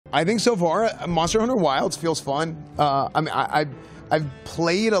I think so far, Monster Hunter Wilds feels fun. I mean, I've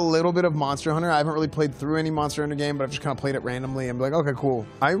played a little bit of Monster Hunter. I haven't really played through any Monster Hunter game, but I've just kind of played it randomly and be like, okay, cool.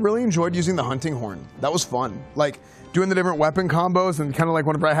 I really enjoyed using the hunting horn. That was fun. Like doing the different weapon combos and kind of like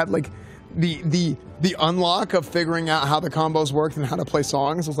whenever I had like the unlock of figuring out how the combos worked and how to play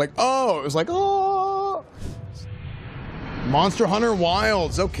songs. It was like, oh. Monster Hunter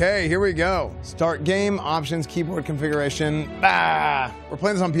Wilds. Okay, here we go. Start game, options, keyboard configuration. We're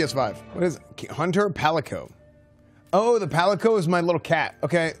playing this on PS5. What is it? Hunter Palico. Oh, the Palico is my little cat.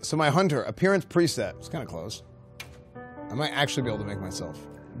 Okay, so my Hunter, appearance preset. It's kind of close. I might actually be able to make myself.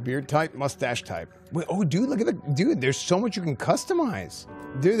 Beard type, mustache type. Wait, oh, dude, look at the, dude, there's so much you can customize.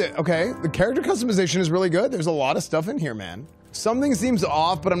 Dude, okay, the character customization is really good. There's a lot of stuff in here, man. Something seems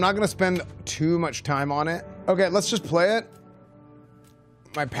off, but I'm not gonna spend too much time on it. Okay, let's just play it.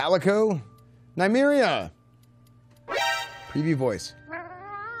 My Palico. Nymeria. Preview voice.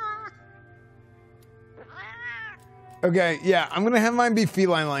 Okay, yeah, I'm gonna have mine be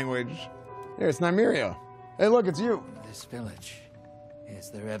feline language. Here, it's Nymeria. Hey, look, it's you. This village,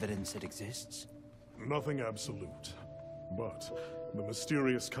 is there evidence it exists? Nothing absolute, but the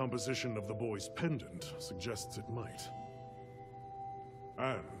mysterious composition of the boy's pendant suggests it might.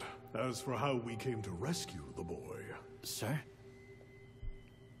 And as for how we came to rescue the boy... Sir?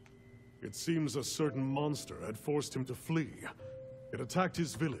 It seems a certain monster had forced him to flee. It attacked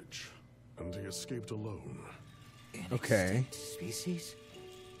his village, and he escaped alone. Okay. Species?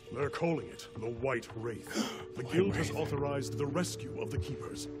 They're calling it the White Wraith. The guild has authorized the rescue of the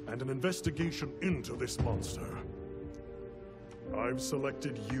keepers and an investigation into this monster. I've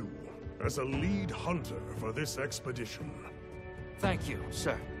selected you as a lead hunter for this expedition. Thank you,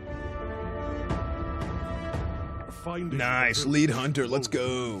 sir. Finding Nice, lead hunter, let's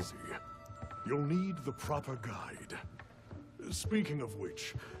go. Easy. You'll need the proper guide. Speaking of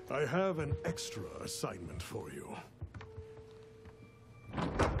which, I have an extra assignment for you.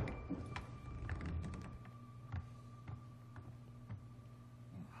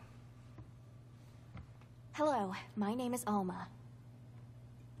 Hello, my name is Alma.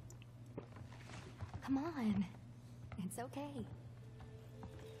 Come on. It's okay.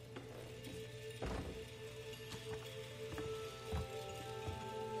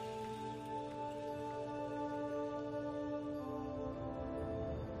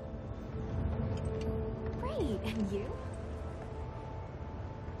 Great, and you?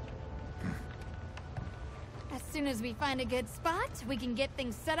 As soon as we find a good spot, we can get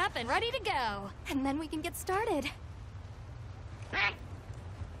things set up and ready to go. And then we can get started.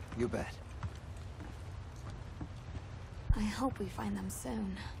 You bet. I hope we find them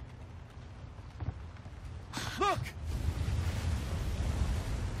soon. Look!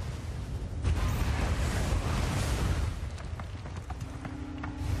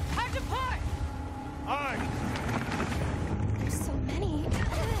 Hard to part! Aye! There's so many.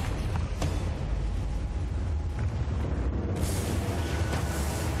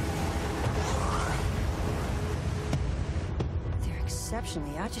 They're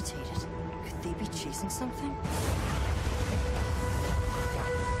exceptionally agitated. Could they be chasing something?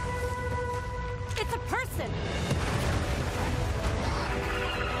 It's a person!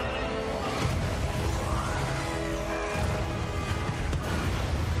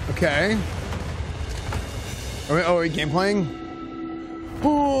 Okay. Are we game playing?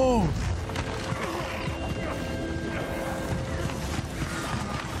 Oh!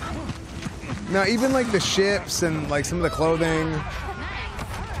 Now, even like the ships and like some of the clothing.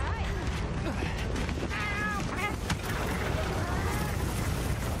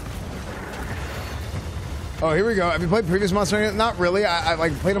 Oh, here we go. Have you played previous Monster Hunter? Not really. I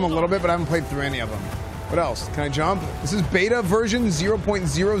like played them a little bit, but I haven't played through any of them. What else? Can I jump? This is beta version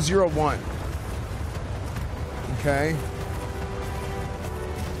 0.001. Okay.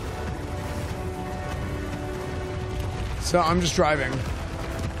 So I'm just driving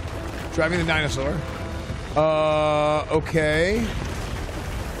the dinosaur. Okay.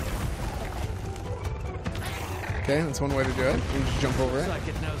 Okay, that's one way to do it. You just jump over it. Looks like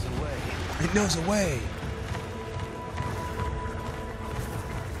it knows a way. It knows a way.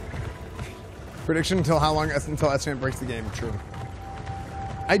 Prediction until how long? Until Esfand breaks the game. True.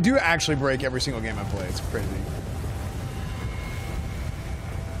 I do actually break every single game I play. It's crazy.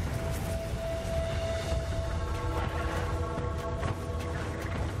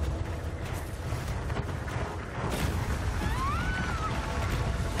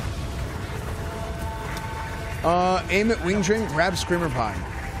 Aim at wing drink, grab screamer pod.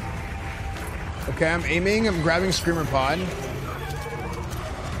 Okay, I'm aiming, I'm grabbing screamer pod.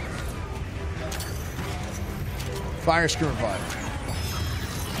 Fire screamer pod.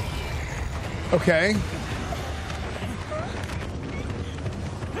 Okay.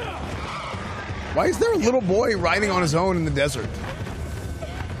 Why is there a little boy riding on his own in the desert?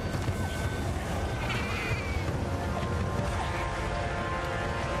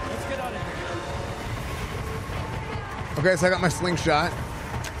 Let's get out of here. Okay, so I got my slingshot.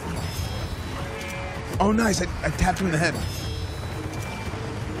 Oh, nice. I tapped him in the head.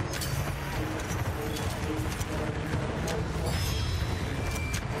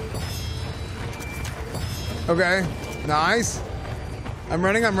 Okay, nice. I'm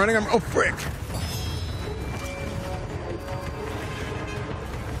running. Oh, frick.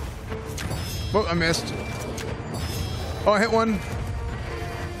 Oh, I missed. Oh, I hit one.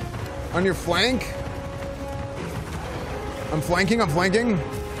 On your flank? I'm flanking. I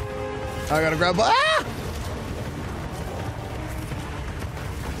gotta grab. Ah!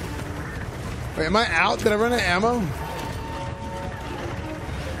 Wait, am I out? Did I run out of ammo?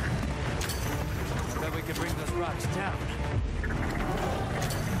 Bet we could bring those rocks down.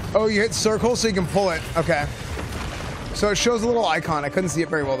 Oh, you hit circle so you can pull it. Okay. So it shows a little icon. I couldn't see it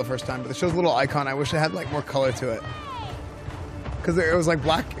very well the first time, but it shows a little icon. I wish it had like more color to it. Because it was like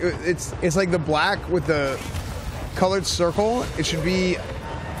black. It's like the black with the colored circle. It should be.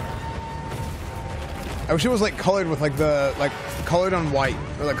 I wish it was like colored with like the colored on white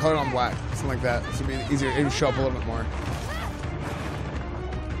or like colored on black, something like that. This would be easier. It would show up a little bit more.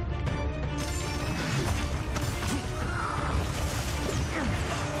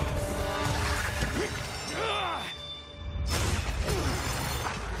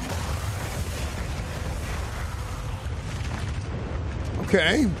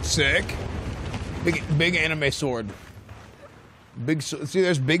 Okay, sick. Big anime sword. See,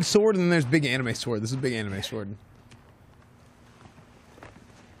 there's big sword and then there's big anime sword. This is big anime sword.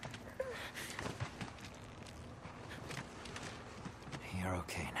 You're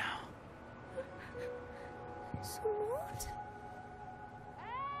okay now. Sweet.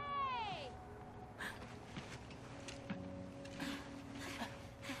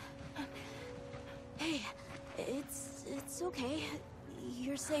 Hey, it's okay.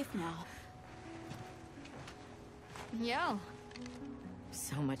 You're safe now. Yo.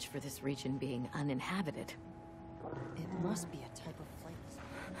 So much for this region being uninhabited. It must be a type of flight.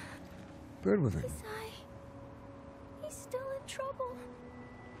 Bird with it. He's still in trouble.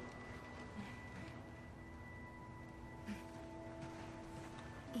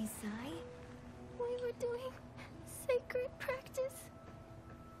 Isai, we were doing sacred practice,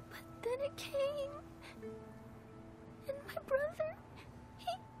 but then it came, and my brother, he...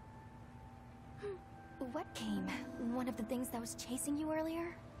 What came? One of the things that was chasing you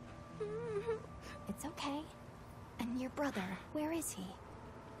earlier? It's okay. And your brother, where is he?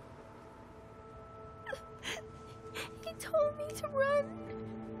 He told me to run,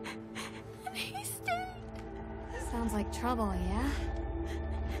 and he stayed. Sounds like trouble, yeah?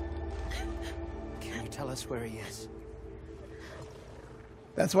 Can you tell us where he is?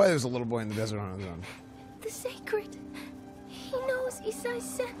 That's why there's a little boy in the desert on his own. The sacred. He knows Isai's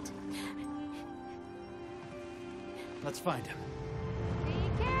scent. Let's find him. Be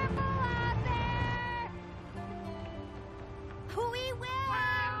careful out there! We will!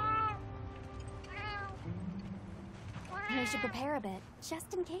 We should prepare a bit,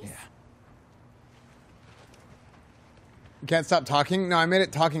 just in case. Yeah. You can't stop talking? No, I made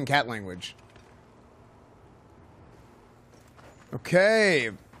it talking cat language. Okay.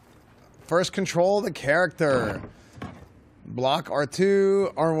 First control the character. Block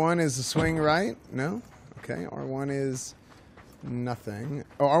R2. R1 is the swing right? No? Okay. R1 is nothing.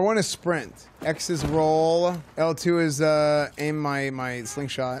 Oh, R1 is sprint. X is roll. L2 is aim my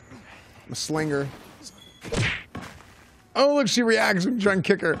slingshot. I'm a slinger. Oh, look, she reacts when you try and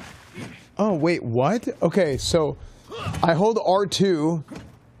kick her. Oh, wait, what? Okay, so I hold R2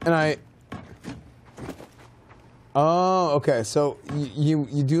 and I... Oh, okay, so you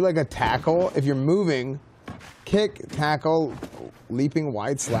do like a tackle. If you're moving, kick, tackle, leaping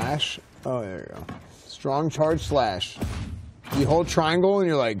wide slash. Oh, there you go. Strong charge slash. You hold triangle and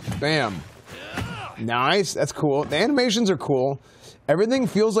you're like, bam. Nice, that's cool. The animations are cool. Everything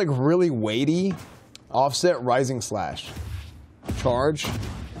feels like really weighty. Offset, rising slash. Charge.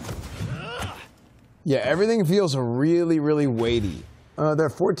 Yeah, everything feels really, really weighty. There are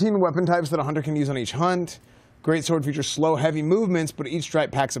 14 weapon types that a hunter can use on each hunt. Great sword features slow, heavy movements, but each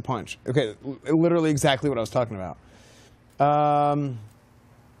strike packs a punch. Okay, literally exactly what I was talking about.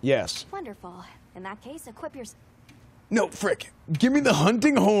 Yes. Wonderful. In that case, equip your... No, frick. Give me the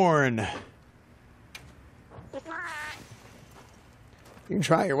hunting horn. You can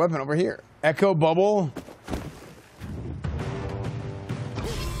try your weapon over here. Echo bubble.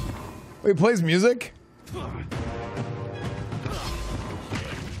 Wait, he plays music?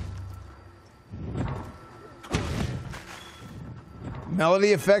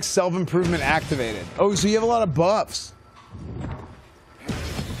 Melody effects, self-improvement activated. Oh, so you have a lot of buffs.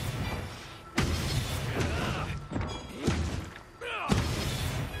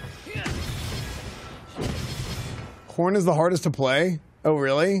 Horn is the hardest to play? Oh,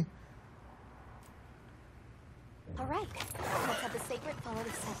 really? All right, let's have the sacred follow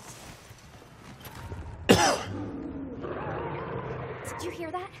the scent. Did you hear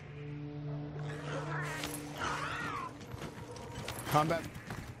that? Combat.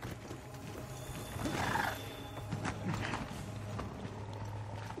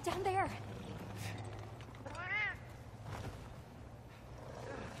 Down there.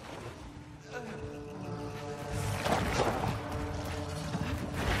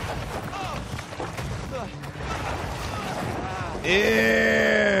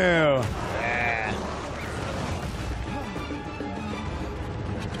 Ew.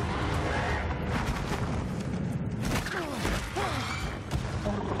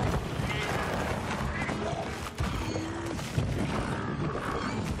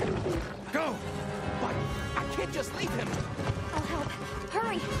 Go! But I can't just leave him. I'll help.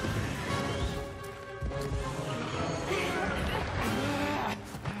 Hurry.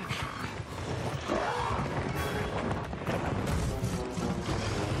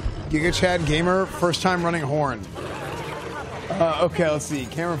 Giga Chad Gamer, first time running Horn. Okay, let's see.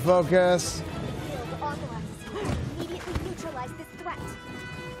 Camera focus. Immediately neutralize this threat.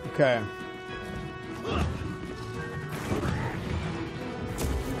 Okay.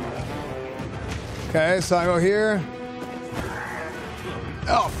 Okay, so I go here.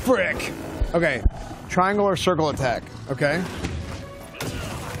 Oh, frick. Okay. Triangle or circle attack. Okay.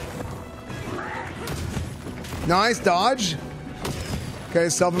 Nice dodge. Okay,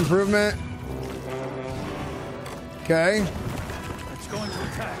 self-improvement. Okay. It's going to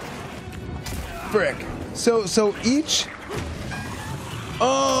attack. Frick. So each.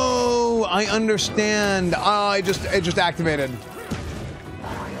 Oh, I understand. Oh, it just activated.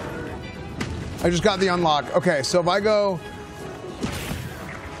 I just got the unlock. Okay, so if I go.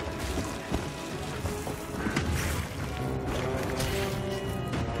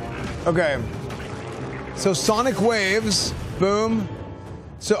 Okay. So sonic waves. Boom.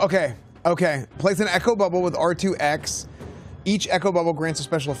 So, okay. Place an echo bubble with R2X. Each echo bubble grants a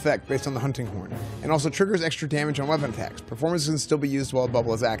special effect based on the hunting horn, and also triggers extra damage on weapon attacks. Performance can still be used while a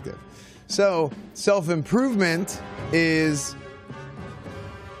bubble is active. So, self-improvement is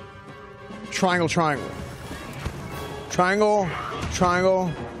triangle, triangle. Triangle,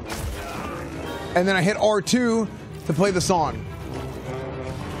 triangle. And then I hit R2 to play the song.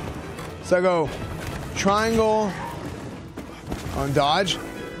 So I go triangle, on dodge,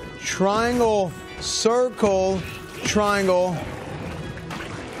 triangle, circle, triangle,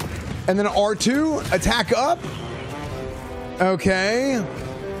 and then R2, attack up. Okay.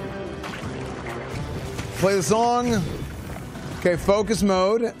 Play the song. Okay, focus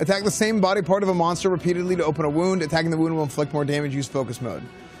mode. Attack the same body part of a monster repeatedly to open a wound. Attacking the wound will inflict more damage. Use focus mode.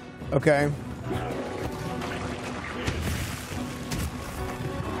 Okay.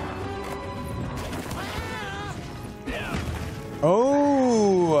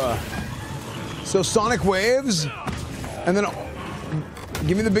 Oh. So sonic waves. And then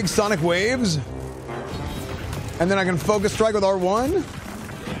give me the big sonic waves. And then I can focus strike with R1.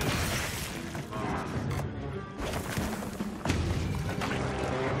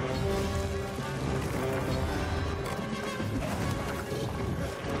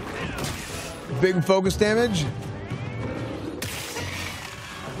 Big focus damage.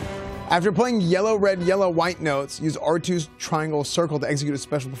 After playing yellow, red, yellow, white notes, use R2's triangle circle to execute a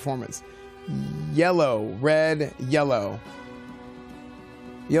special performance. Yellow, red, yellow.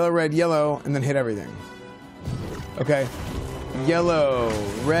 Yellow, red, yellow, and then hit everything. Okay. Yellow,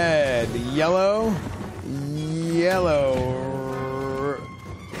 red, yellow, yellow,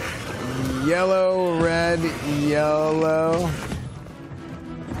 yellow, red, yellow.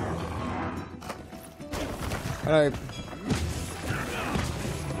 All right.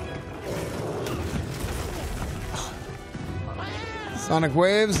 Sonic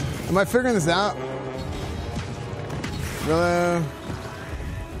waves. Am I figuring this out? Really?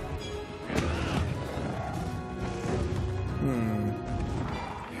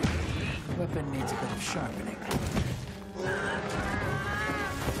 Weapon needs a bit of sharpening.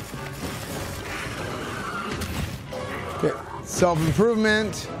 Okay.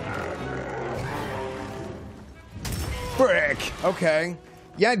 Self-improvement. Frick. Okay.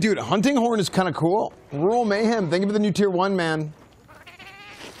 Yeah, dude, hunting horn is kind of cool. Rural mayhem. Thank you for the new tier 1, man.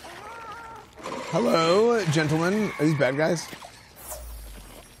 Hello, gentlemen. Are these bad guys?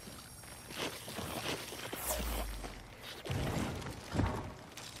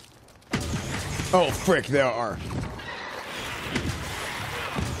 Oh, frick, there are.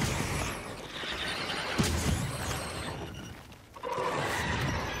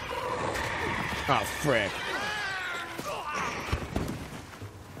 Oh, frick.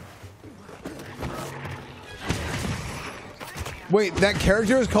 Wait, that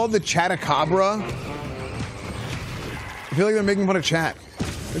character is called the Chatacabra? I feel like they're making fun of chat.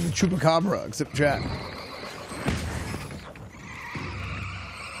 Like the Chupacabra, except chat.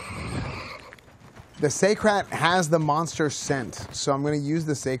 The Sacrat has the monster scent, so I'm going to use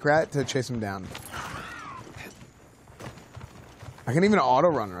the Sacrat to chase him down. I can even auto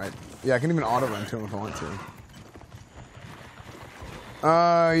run, right? Yeah, I can even auto run to him if I want to.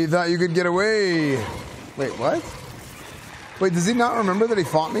 You thought you could get away. Wait, what? Wait, does he not remember that he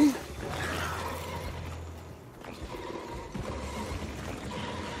fought me?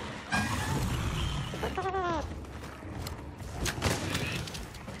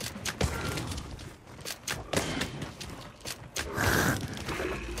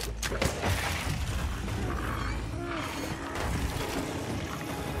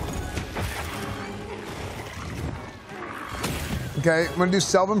 Okay, I'm gonna do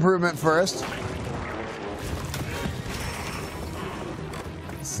self-improvement first.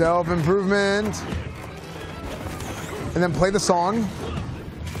 Self-improvement. And then play the song.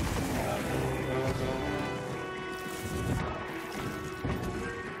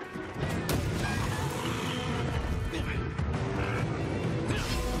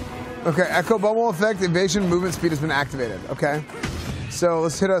 Okay, Echo Bubble effect, evasion, movement speed has been activated. Okay. So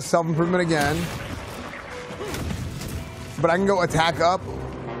let's hit a self-improvement again. But I can go attack up.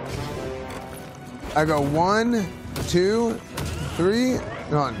 I go 1, 2, 3,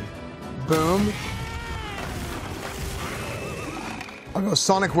 run. Boom. I'll go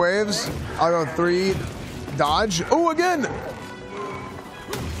Sonic Waves. I'll go 3, dodge. Oh, again!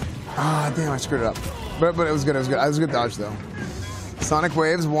 Ah, damn, I screwed it up. But it was good, it was good. It was a good dodge, though. Sonic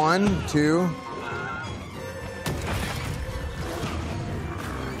Waves, 1, 2.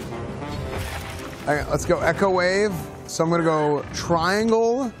 Okay, let's go Echo Wave. So I'm gonna go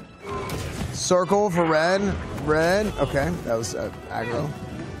triangle, circle for red, red. Okay, that was aggro.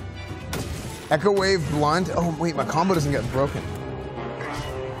 Echo Wave blunt. Oh wait, my combo doesn't get broken.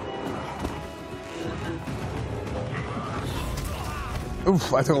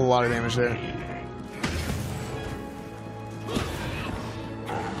 Oof, I took a lot of damage there.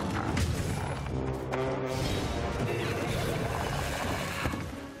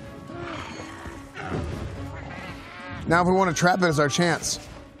 Now if we want to trap it, it's our chance.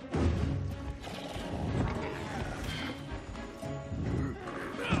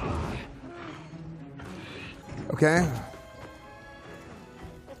 Okay.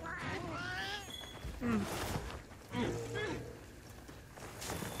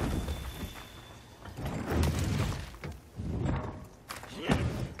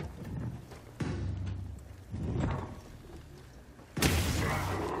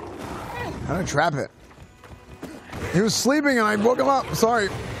 How do I trap it? He was sleeping and I woke him up. Sorry.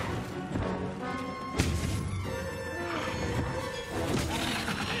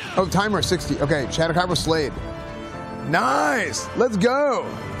 Oh, timer 60. Okay, Chatacabra slayed. Nice. Let's go.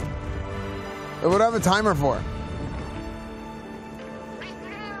 What do I have a timer for?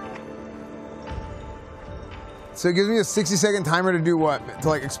 So it gives me a 60-second timer to do what? To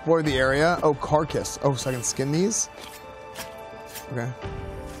like explore the area. Oh, carcass. Oh, so I can skin these? Okay.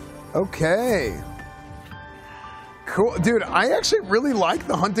 Okay. Cool. Dude, I actually really like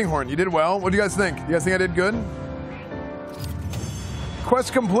the hunting horn. You did well. What do you guys think? You guys think I did good?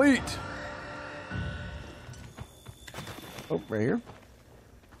 Quest complete. Oh, right here.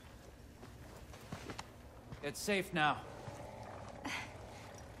 It's safe now.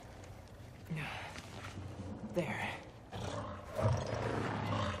 There.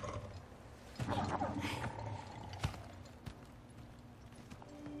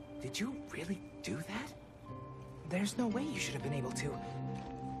 Did you really do that? There's no way you should have been able to.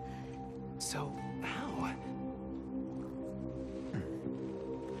 So, how?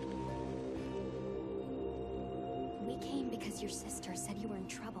 We came because your sister said you were in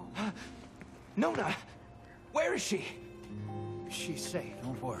trouble. Nona! Where is she? She's safe,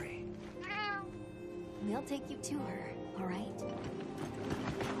 don't worry. We'll take you to her, all right?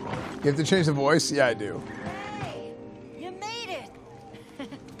 You have to change the voice? Yeah, I do. Hey, you made it.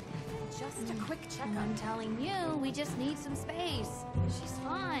 Just a quick checkup. I'm telling you, we just need some space. She's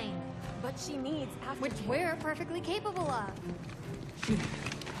fine. But she needs aftercare. Which we're perfectly capable of.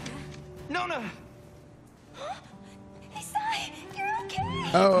 Nona! Isai, you're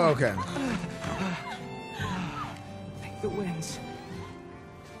okay. Oh, okay. The winds.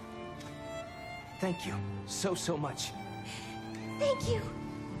 Thank you so much. Thank you.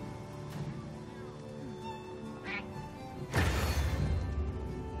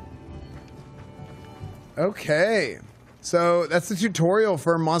 Okay, so that's the tutorial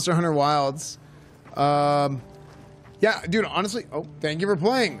for Monster Hunter Wilds. Yeah, dude, honestly, oh, thank you for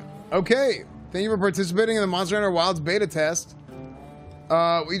playing. Okay, thank you for participating in the Monster Hunter Wilds beta test.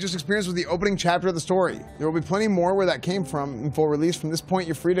 We just experienced with the opening chapter of the story. There will be plenty more where that came from in full release. From this point,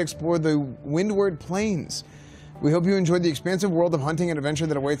 you're free to explore the Windward Plains. We hope you enjoyed the expansive world of hunting and adventure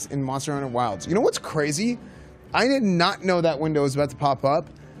that awaits in Monster Hunter Wilds. You know what's crazy? I did not know that window was about to pop up,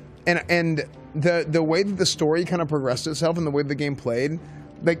 and the way that the story kind of progressed itself and the way the game played,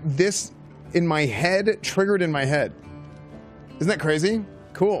 like this in my head triggered in my head. Isn't that crazy?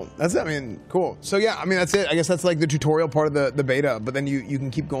 Cool. Cool. So yeah, I mean, that's it. I guess that's like the tutorial part of the beta, but then you can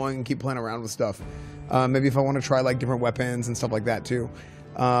keep going and keep playing around with stuff. Maybe if I want to try like different weapons and stuff like that too.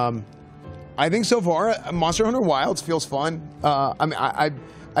 I think so far, Monster Hunter Wilds feels fun. I mean,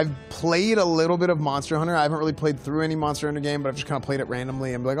 I've played a little bit of Monster Hunter. I haven't really played through any Monster Hunter game, but I've just kind of played it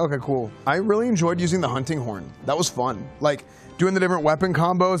randomly and be like, okay, cool. I really enjoyed using the hunting horn. That was fun. Like doing the different weapon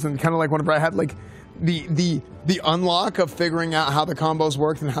combos and kind of like whenever I had like the unlock of figuring out how the combos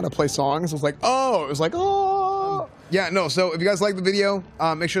worked and how to play songs. It was like, oh. Yeah, no, so if you guys like the video,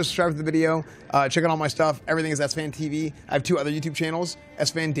 make sure to subscribe to the video. Check out all my stuff. Everything is EsfandTV. I have 2 other YouTube channels,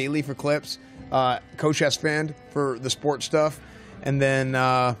 Esfand Daily for clips, Coach Esfand for the sports stuff. And then,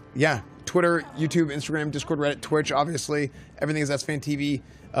 yeah, Twitter, YouTube, Instagram, Discord, Reddit, Twitch, obviously. Everything is EsfandTV,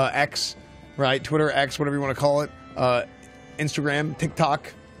 X, right? Twitter, X, whatever you want to call it. Instagram, TikTok,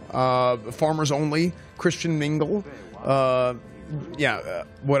 Farmers Only, Christian Mingle. Yeah,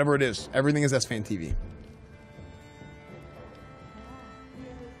 whatever it is. Everything is EsfandTV.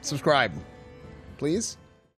 Subscribe, please.